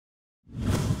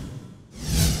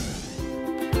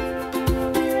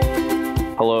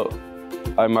Hello,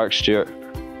 I'm Mark Stewart,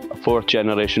 a fourth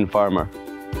generation farmer.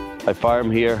 I farm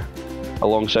here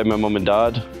alongside my mum and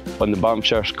dad on the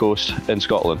Banffshire coast in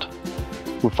Scotland.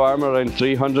 We farm around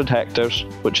 300 hectares,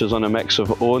 which is on a mix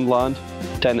of owned land,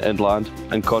 tenanted land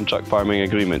and contract farming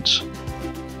agreements.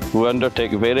 We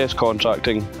undertake various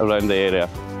contracting around the area.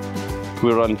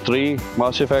 We run 3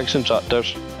 Massey Ferguson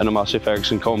tractors and a Massey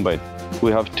Ferguson combine.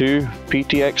 We have 2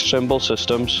 PTX Trimble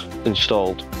systems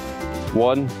installed.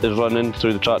 One is running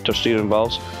through the tractor steering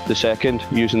valves, the second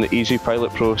using the Easy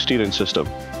Pilot Pro steering system.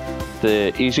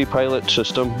 The Easy Pilot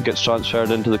system gets transferred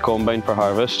into the combine for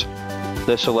harvest.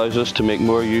 This allows us to make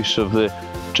more use of the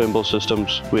Trimble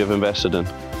systems we have invested in.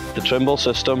 The Trimble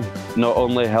system not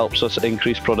only helps us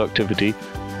increase productivity,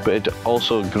 but it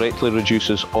also greatly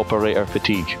reduces operator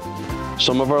fatigue.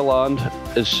 Some of our land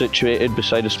is situated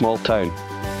beside a small town,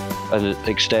 and it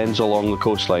extends along the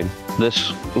coastline.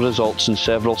 This results in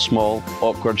several small,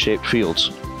 awkward-shaped fields.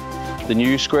 The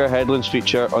new square headlands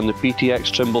feature on the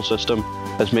PTX Trimble system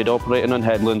has made operating on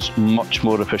headlands much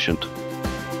more efficient.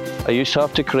 I used to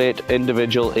have to create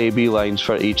individual AB lines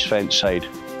for each fence side,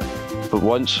 but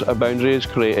once a boundary is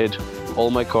created, all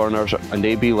my corners and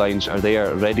AB lines are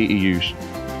there ready to use.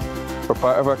 For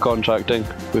part of our contracting,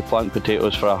 we plant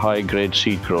potatoes for a high-grade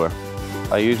seed grower.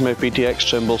 I use my PTX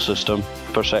Trimble system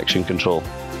for section control.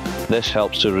 This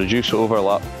helps to reduce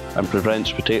overlap and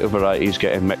prevents potato varieties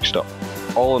getting mixed up.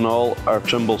 All in all, our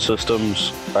Trimble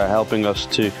systems are helping us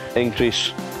to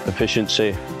increase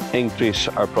efficiency, increase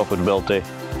our profitability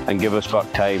and give us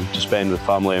back time to spend with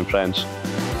family and friends.